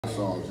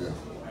songs, yeah.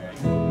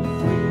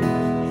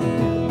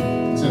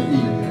 It's an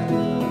E.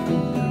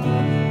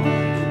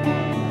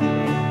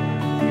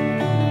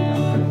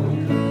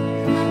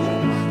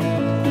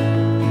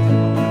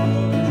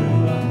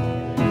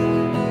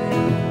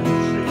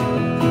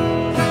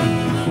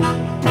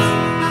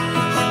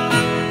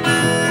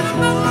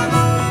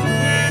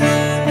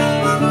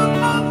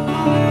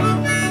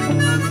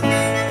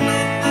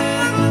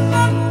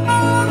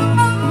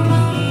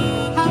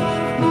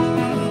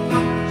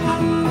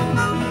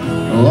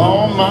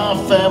 All my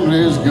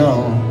family's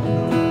gone,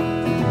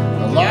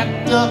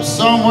 locked up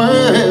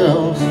somewhere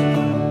else.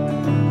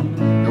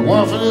 If it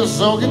weren't for this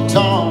old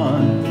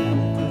guitar,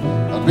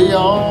 I'd be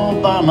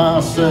all by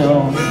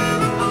myself.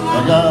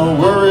 I got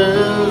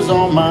worries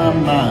on my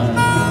mind,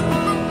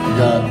 I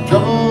got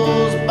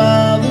troubles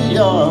by the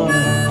yard.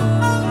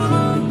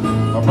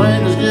 My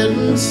brain is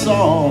getting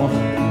soft,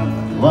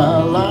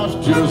 while life's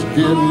just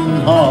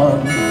getting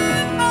hard.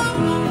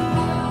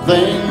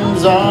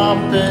 Things are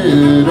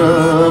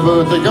bitter,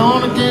 but they're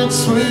gonna get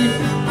sweet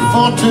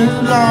before too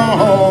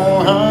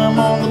long. I'm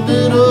on the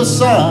bitter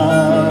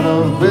side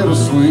of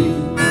bittersweet.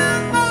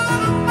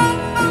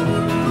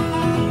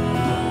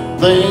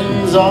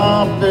 Things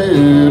are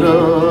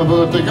bitter,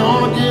 but they're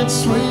gonna get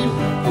sweet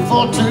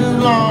before too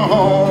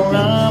long.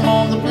 I'm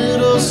on the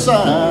bitter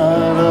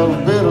side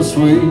of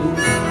bittersweet.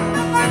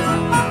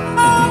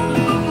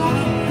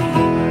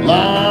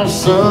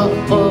 Life's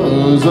a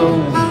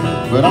puzzle,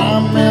 but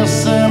I'm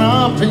missing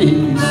a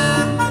piece.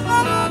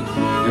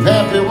 If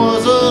happy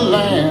was a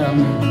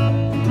land,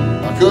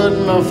 I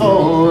couldn't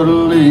afford a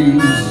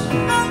lease.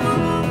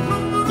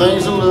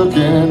 Things are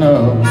looking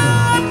up,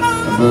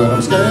 but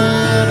I'm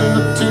scared to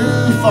look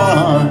too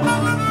far.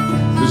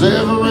 'Cause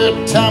every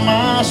time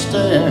I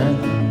stare,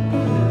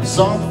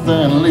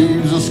 something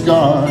leaves a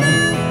scar.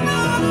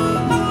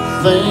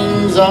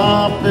 Things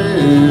are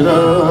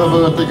bitter,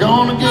 but they're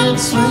gonna get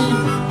sweet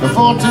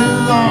before too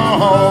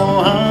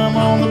long. I'm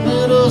on the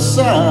bitter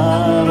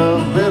side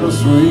of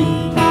bittersweet.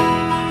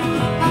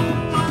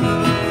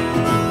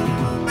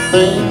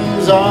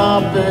 Things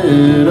are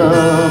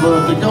bitter, but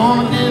they're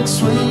gonna get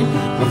sweet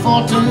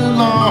before too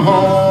long.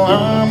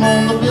 I'm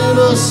on the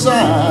bitter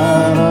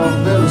side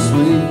of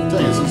bittersweet.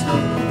 Take it, Cisco.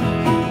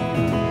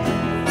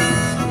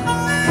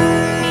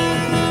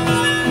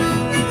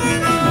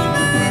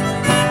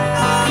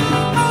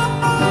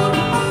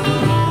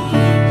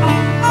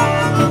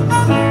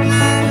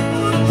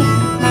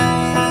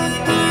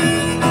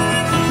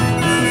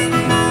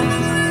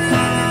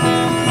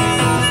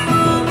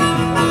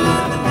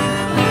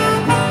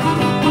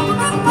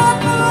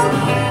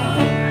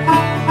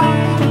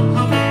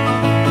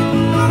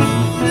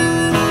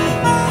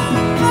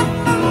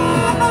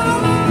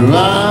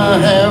 I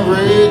have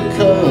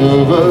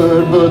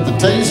recovered, but the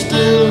taste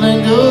still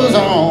lingers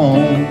on.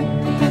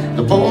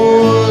 The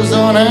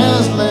poison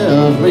has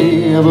left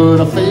me,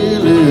 but I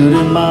feel it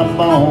in my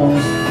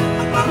bones.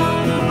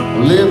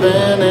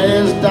 Living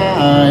is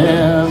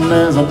dying,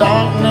 there's a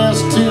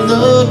darkness to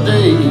the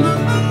day.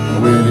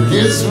 When it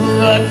gets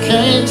where I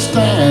can't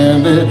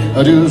stand it,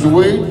 I just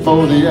wait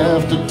for the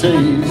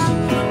aftertaste.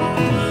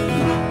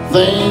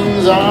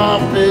 Things are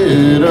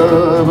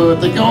bitter, but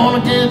they're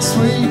gonna get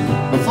sweet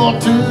before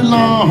too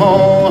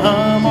long.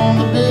 I'm on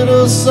the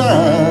bitter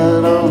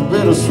side of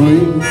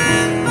bittersweet.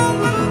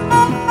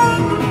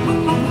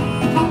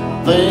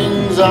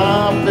 Things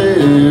are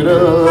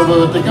bitter,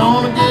 but they're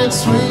gonna get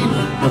sweet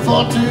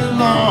before too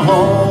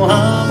long.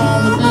 I'm on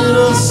the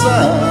bitter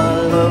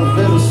side of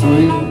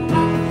bittersweet.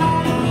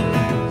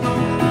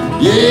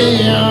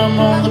 Yeah, I'm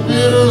on the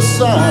bitter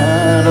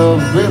side of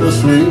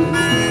bittersweet.